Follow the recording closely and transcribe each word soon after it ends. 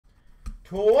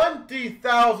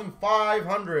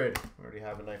20,500. We already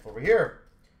have a knife over here.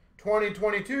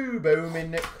 2022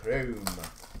 Bowman Chrome.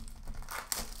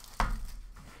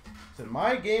 So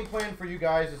my game plan for you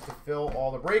guys is to fill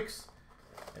all the breaks.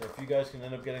 And if you guys can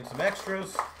end up getting some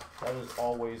extras, that is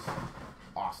always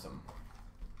awesome.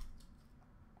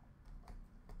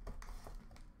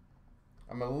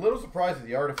 I'm a little surprised that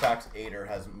the Artifacts 8er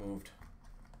hasn't moved.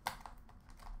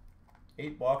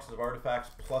 8 boxes of Artifacts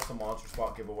plus a Monster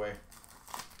Spot giveaway.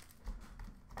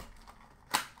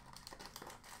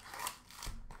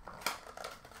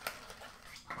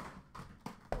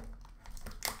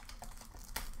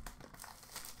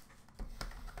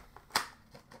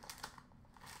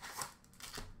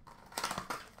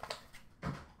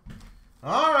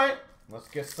 All right, let's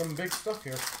get some big stuff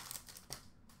here.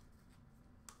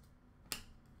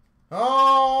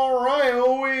 All right,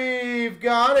 we've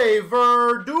got a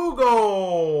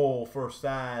Verdugo for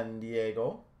San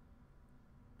Diego.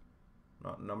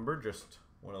 Not numbered, just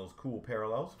one of those cool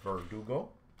parallels, Verdugo.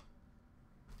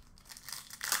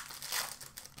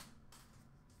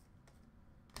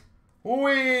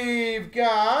 We've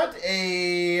got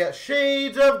a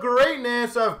Shades of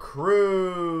Greatness of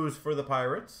Cruz for the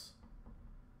Pirates.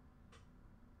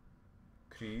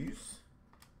 Cruz.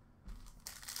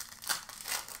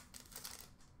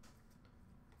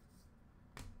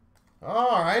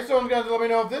 All right, someone's got to let me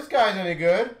know if this guy's any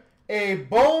good. A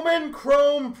Bowman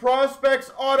Chrome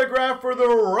Prospects autograph for the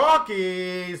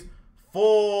Rockies.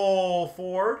 Full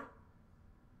Ford.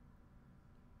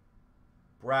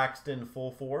 Braxton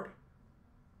Full Ford.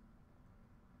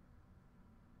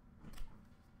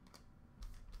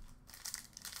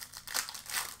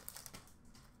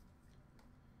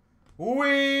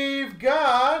 We've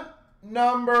got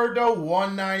number to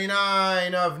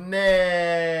 199 of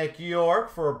Nick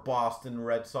York for Boston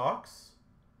Red Sox.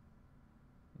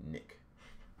 Nick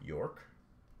York.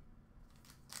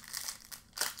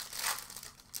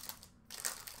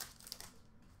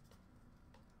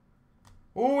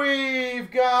 We've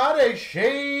got a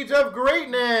Shades of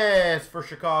Greatness for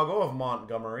Chicago of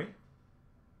Montgomery.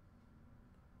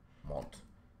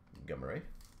 Montgomery.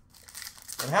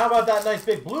 And how about that nice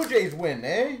big Blue Jays win,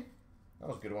 eh? That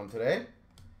was a good one today.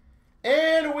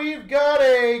 And we've got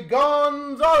a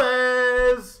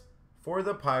Gonzalez for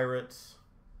the Pirates.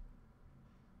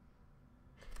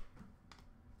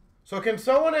 So can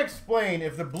someone explain,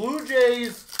 if the Blue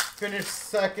Jays finished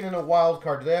second in a wild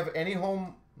card, do they have any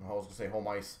home, I was going to say home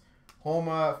ice,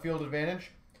 home field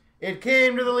advantage? It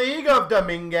came to the League of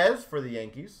Dominguez for the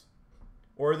Yankees.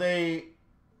 Or are they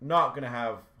not going to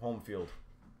have home field?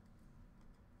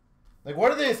 Like,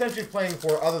 what are they essentially playing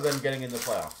for other than getting in the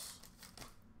playoffs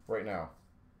right now?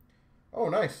 Oh,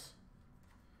 nice.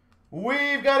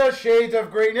 We've got a Shades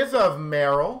of Greatness of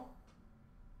Merrill.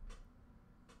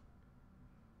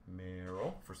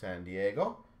 Merrill for San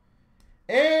Diego.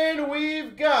 And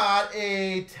we've got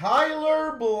a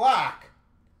Tyler Black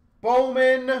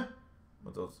Bowman,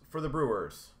 what's those, for the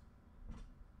Brewers.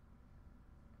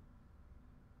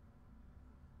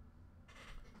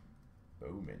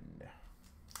 Bowman.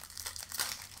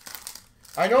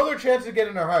 I know their chances of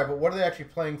getting are high, but what are they actually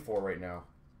playing for right now?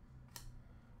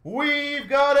 We've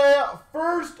got a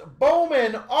first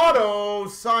Bowman auto,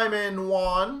 Simon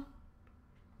Juan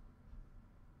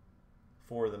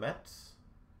for the Mets.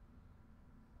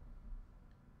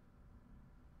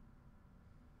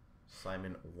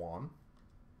 Simon Juan.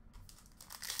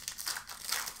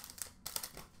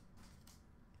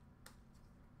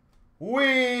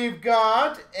 We've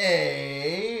got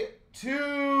a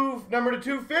number to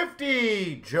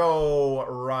 250, Joe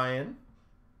Ryan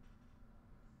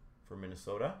for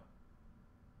Minnesota.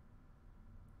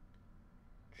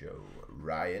 Joe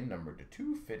Ryan, number to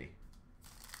 250.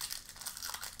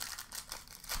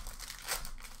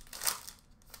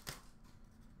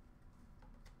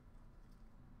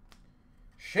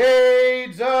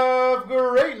 Shades of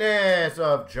Greatness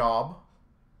of Job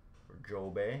for Joe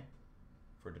Bay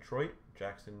for Detroit.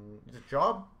 Jackson, is it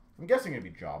Job? I'm guessing it'd be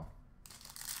Job.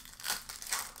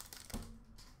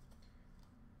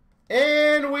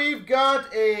 And we've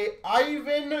got a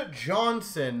Ivan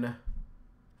Johnson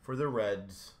for the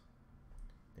Reds.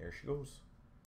 There she goes.